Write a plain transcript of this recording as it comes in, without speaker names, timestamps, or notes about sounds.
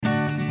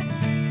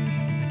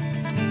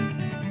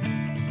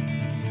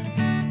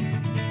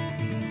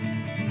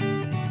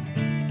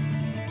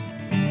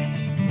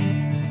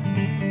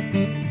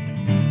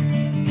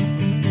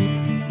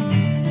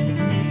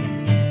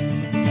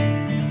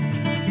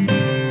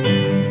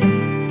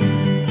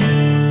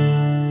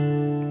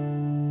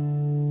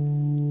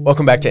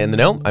Welcome back to In the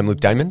Know. I'm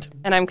Luke Diamond.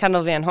 And I'm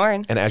Kendall Van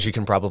Horn. And as you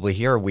can probably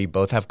hear, we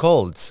both have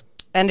colds.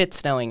 And it's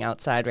snowing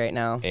outside right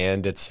now.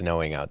 It's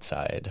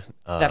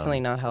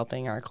definitely not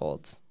helping our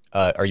colds.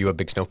 Are you a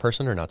big snow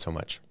person or not so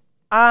much?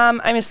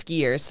 I'm a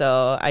skier,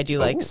 so I do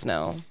like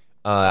snow.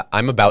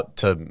 I'm about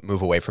to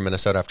move away from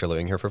Minnesota after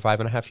living here for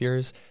 5.5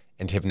 years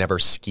and have never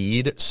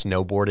skied,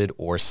 snowboarded,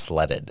 or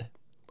sledded.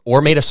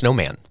 Or made a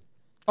snowman.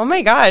 Oh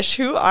my gosh,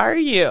 who are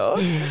you?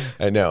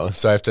 I know,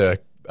 so I have to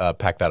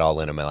pack that all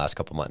in my last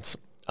couple months.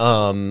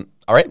 All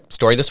right,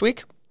 story this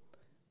week?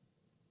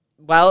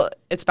 Well,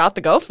 it's about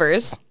the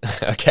Gophers.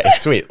 Okay,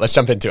 sweet. Let's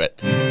jump into it.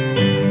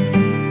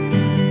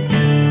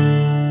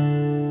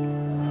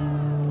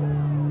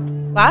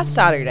 Last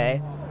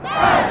Saturday,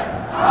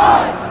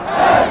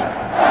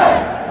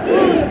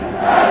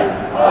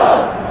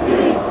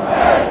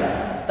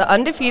 the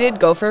undefeated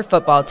Gopher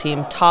football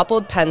team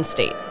toppled Penn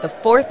State, the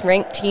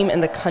fourth-ranked team in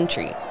the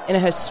country, in a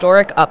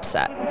historic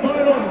upset.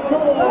 Final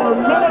score,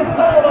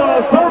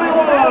 Minnesota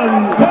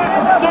 31,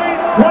 Penn State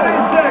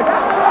 26.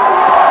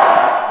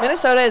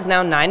 Minnesota is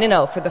now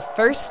 9-0 for the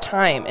first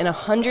time in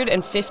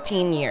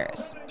 115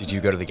 years. Did you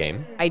go to the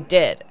game? I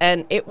did,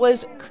 and it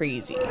was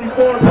crazy.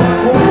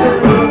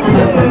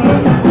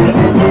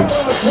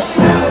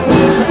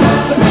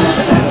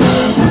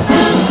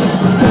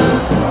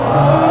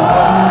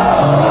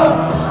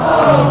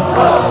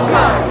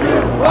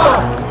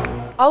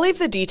 I'll leave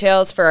the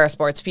details for our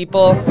sports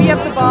people. We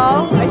have the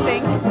ball, I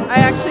think. I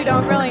actually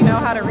don't really know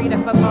how to read a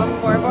football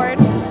scoreboard.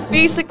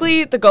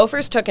 Basically, the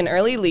Gophers took an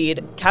early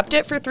lead, kept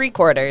it for 3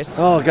 quarters.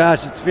 Oh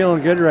gosh, it's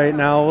feeling good right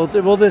now.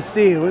 We'll just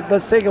see.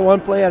 Let's take it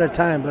one play at a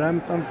time, but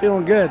I'm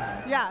feeling good.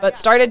 But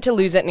started to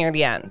lose it near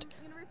the end.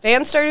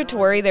 Fans started to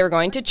worry they were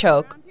going to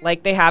choke,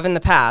 like they have in the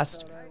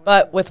past.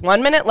 But with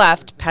 1 minute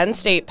left, Penn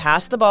State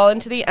passed the ball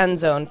into the end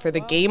zone for the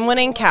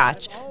game-winning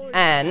catch,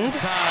 and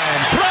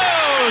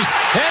throws,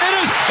 and it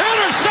is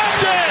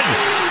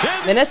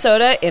intercepted!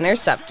 Minnesota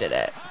intercepted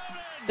it.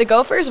 The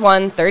Gophers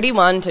won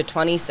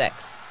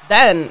 31-26.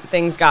 Then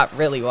things got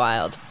really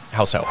wild.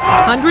 How so?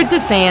 Hundreds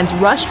of fans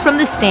rushed from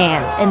the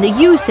stands, and the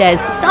U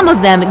says some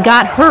of them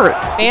got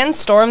hurt. Fans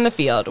stormed the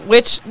field,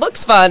 which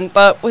looks fun,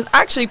 but was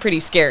actually pretty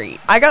scary.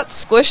 I got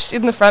squished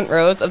in the front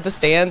rows of the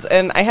stands,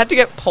 and I had to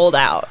get pulled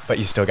out. But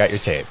you still got your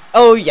tape.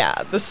 Oh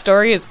yeah, the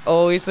story is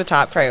always the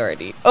top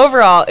priority.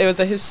 Overall, it was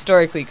a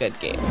historically good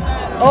game.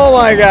 Oh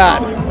my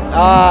God!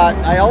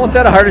 I almost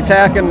had a heart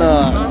attack in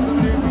the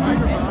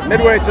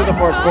midway through the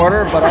fourth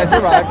quarter, but I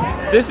survived.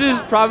 This is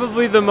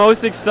probably the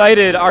most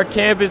excited our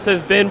campus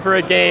has been for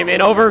a game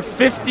in over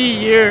 50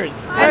 years.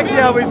 Heck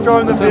yeah, we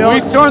stormed the field. We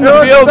stormed the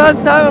the It field. was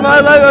the best time of my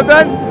life. I've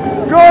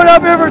been growing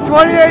up here for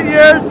 28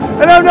 years,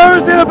 and I've never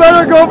seen a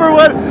better Gopher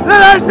win than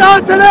I saw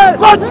today.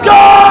 Let's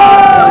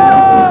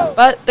go!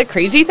 But the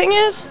crazy thing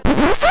is,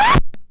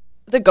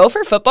 the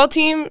Gopher football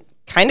team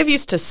kind of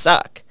used to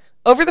suck.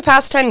 Over the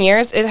past 10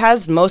 years, it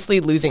has mostly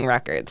losing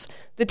records.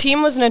 The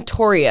team was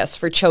notorious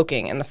for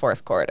choking in the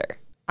fourth quarter.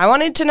 I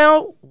wanted to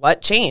know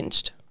what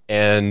changed.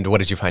 And what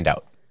did you find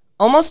out?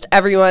 Almost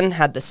everyone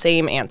had the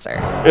same answer.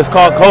 It's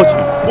called coaching.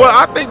 Well,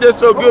 I think they're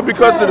so good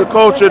because of the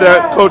culture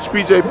that Coach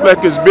PJ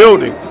Fleck is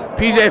building.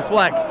 PJ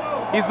Fleck,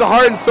 he's the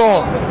heart and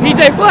soul.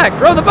 PJ Fleck,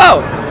 row the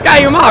boat. Sky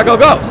Yuma, go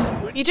Gophs.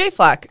 PJ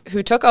Fleck,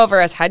 who took over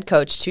as head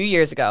coach 2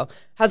 years ago,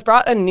 has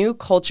brought a new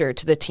culture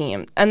to the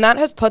team, and that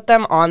has put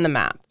them on the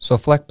map. So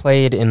Fleck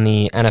played in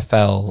the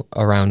NFL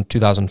around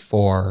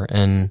 2004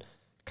 and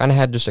kind of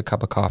had just a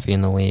cup of coffee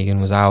in the league and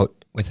was out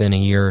within a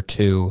year or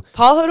two.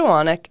 Paul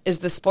Hodowanek is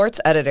the sports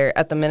editor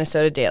at the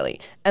Minnesota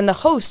Daily and the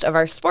host of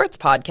our sports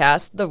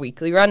podcast, The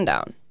Weekly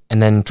Rundown.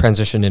 And then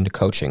transitioned into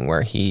coaching,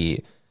 where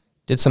he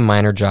did some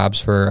minor jobs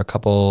for a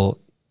couple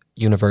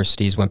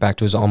universities, went back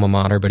to his alma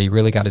mater, but he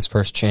really got his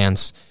first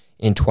chance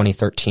in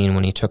 2013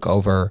 when he took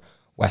over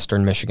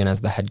Western Michigan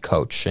as the head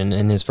coach. And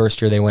in his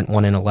first year, they went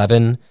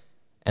 1-11.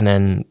 And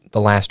then the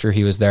last year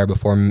he was there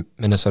before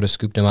Minnesota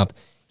scooped him up,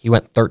 he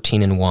went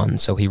 13-1.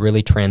 So he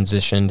really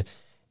transitioned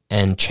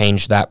and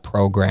changed that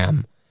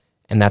program.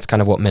 And that's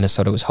kind of what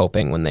Minnesota was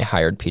hoping when they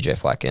hired PJ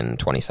Fleck in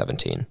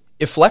 2017.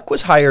 If Fleck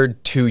was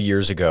hired 2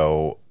 years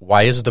ago,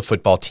 why is the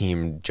football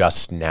team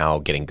just now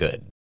getting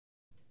good?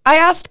 I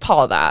asked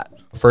Paul that.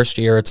 First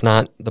year, it's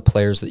not the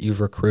players that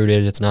you've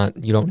recruited. It's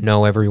not, you don't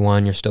know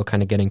everyone. You're still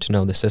kind of getting to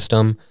know the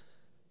system.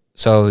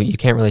 So you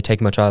can't really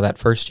take much out of that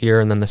first year.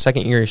 And then the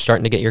second year, you're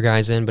starting to get your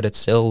guys in, but it's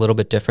still a little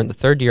bit different. The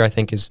third year, I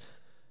think, is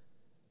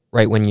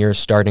right when you're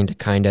starting to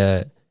kind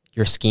of,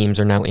 your schemes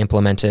are now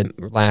implemented.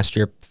 Last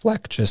year,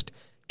 Fleck just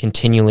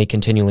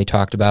continually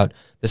talked about,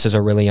 this is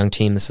a really young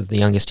team. This is the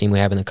youngest team we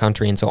have in the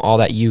country. And so all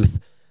that youth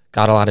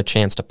got a lot of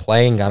chance to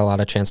play and got a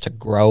lot of chance to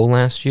grow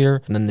last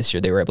year. And then this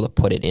year, they were able to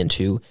put it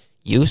into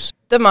use.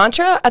 The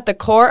mantra at the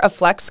core of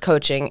Fleck's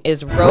coaching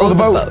is row the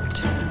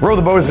boat. Row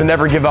the boat is a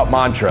never give up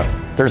mantra.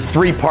 There's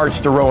 3 parts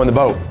to rowing the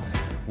boat.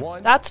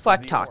 That's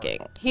Fleck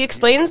talking. He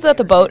explains that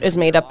the boat is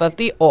made up of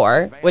the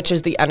oar, which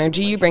is the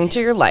energy you bring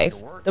to your life,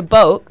 the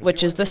boat,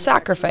 which is the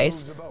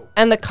sacrifice,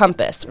 and the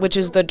compass, which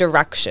is the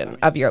direction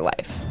of your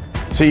life.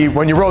 See,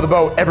 when you row the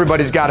boat,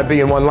 everybody's got to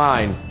be in one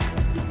line.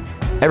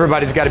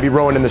 Everybody's got to be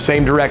rowing in the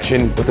same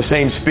direction with the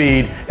same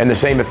speed and the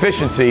same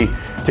efficiency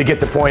to get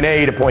to point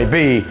A to point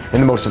B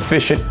in the most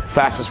efficient,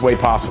 fastest way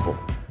possible.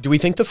 Do we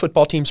think the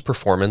football team's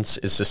performance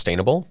is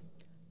sustainable?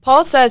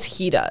 Paul says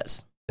he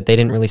does. They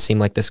didn't really seem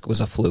like this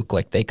was a fluke.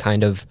 Like, they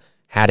kind of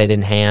had it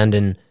in hand,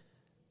 and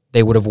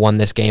they would have won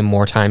this game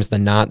more times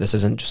than not. This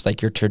isn't just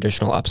like your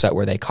traditional upset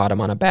where they caught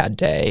him on a bad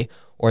day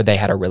or they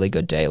had a really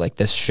good day. Like,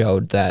 this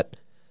showed that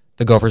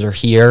the Gophers are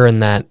here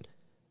and that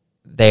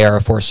they are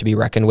a force to be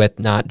reckoned with,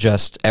 not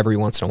just every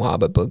once in a while,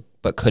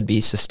 but could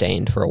be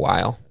sustained for a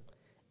while.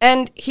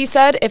 And he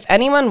said if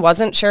anyone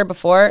wasn't sure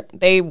before,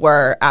 they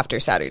were after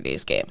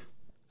Saturday's game.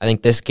 I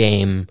think this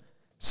game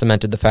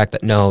cemented the fact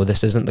that, no,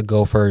 this isn't the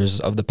Gophers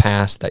of the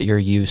past that you're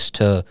used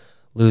to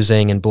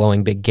losing and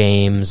blowing big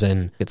games,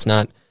 and it's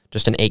not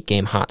just an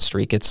 8-game hot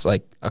streak. It's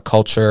like a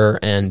culture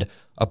and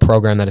a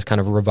program that has kind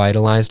of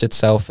revitalized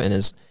itself and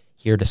is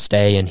here to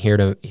stay and here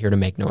to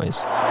make noise.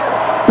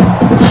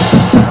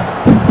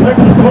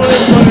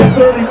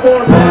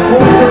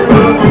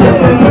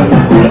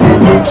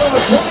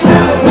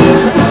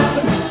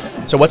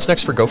 So what's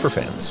next for Gopher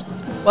fans?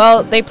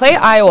 Well, they play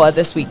Iowa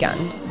this weekend.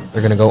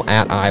 They're going to go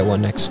at Iowa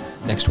next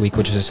week,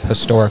 which has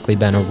historically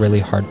been a really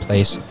hard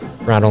place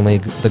for not only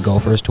the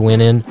Gophers to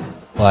win in,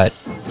 but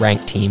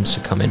ranked teams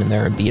to come in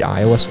there and beat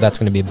Iowa. So that's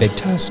going to be a big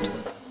test.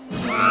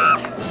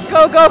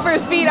 Go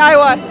Gophers, beat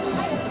Iowa.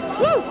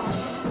 Woo!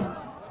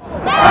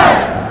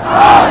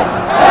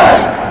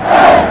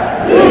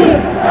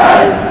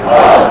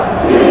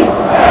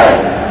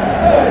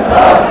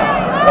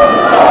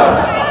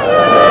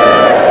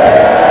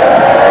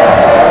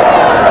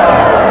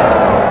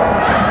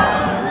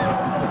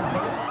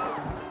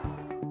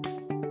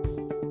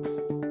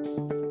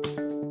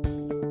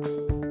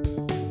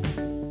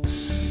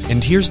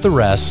 And here's the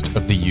rest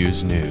of the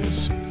U's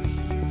news.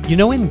 You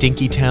know, in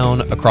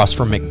Dinkytown, across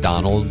from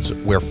McDonald's,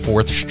 where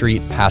 4th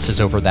Street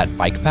passes over that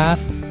bike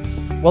path?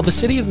 Well, the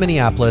city of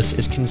Minneapolis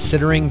is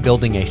considering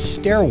building a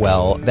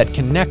stairwell that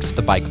connects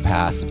the bike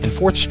path and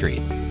 4th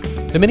Street.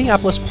 The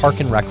Minneapolis Park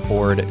and Rec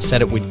Board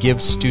said it would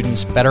give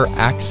students better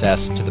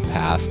access to the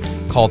path,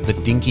 called the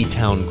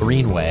Dinkytown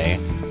Greenway,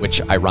 which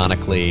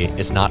ironically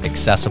is not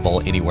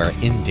accessible anywhere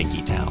in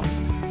Dinkytown.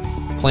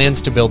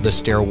 Plans to build the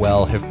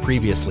stairwell have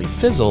previously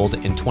fizzled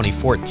in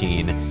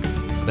 2014,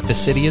 but the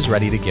city is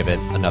ready to give it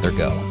another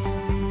go.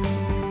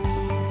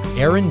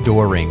 Aaron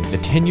Doring, the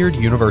tenured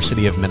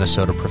University of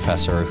Minnesota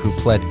professor who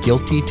pled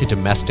guilty to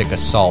domestic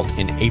assault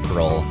in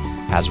April,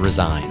 has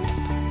resigned.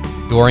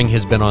 Doring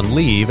has been on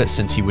leave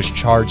since he was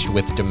charged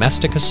with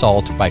domestic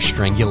assault by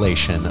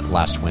strangulation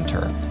last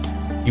winter.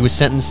 He was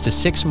sentenced to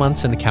 6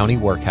 months in the county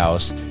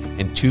workhouse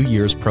and 2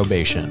 years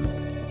probation.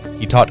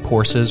 He taught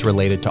courses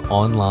related to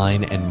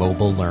online and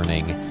mobile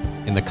learning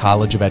in the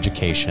College of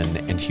Education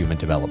and Human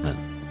Development.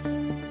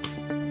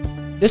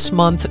 This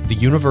month, the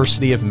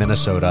University of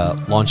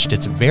Minnesota launched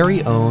its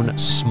very own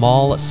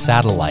small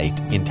satellite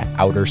into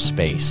outer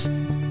space.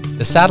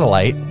 The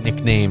satellite,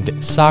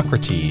 nicknamed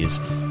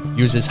Socrates,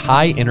 uses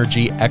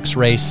high-energy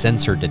X-ray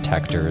sensor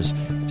detectors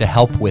to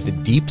help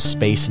with deep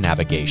space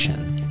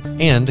navigation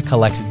and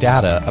collects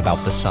data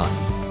about the sun.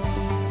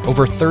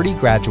 Over 30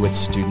 graduate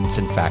students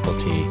and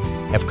faculty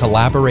have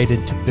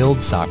collaborated to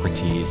build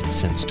Socrates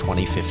since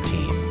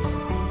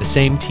 2015. The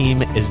same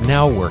team is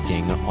now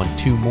working on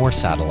 2 more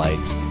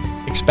satellites,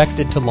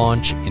 expected to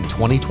launch in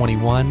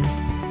 2021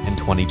 and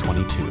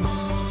 2022.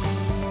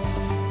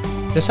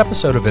 This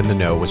episode of In the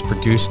Know was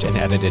produced and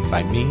edited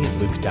by me,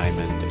 Luke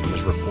Diamond, and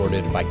was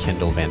reported by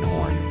Kendall Van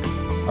Horn.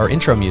 Our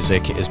intro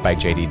music is by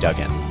JD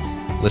Duggan.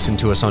 Listen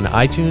to us on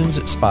iTunes,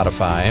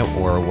 Spotify,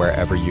 or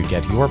wherever you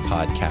get your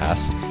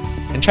podcast.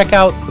 And check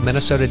out the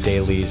Minnesota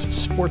Daily's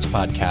sports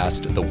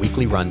podcast, The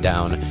Weekly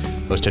Rundown,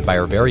 hosted by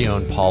our very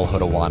own Paul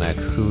Hodowanek,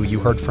 who you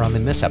heard from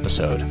in this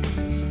episode.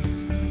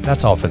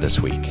 That's all for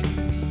this week.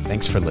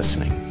 Thanks for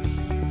listening.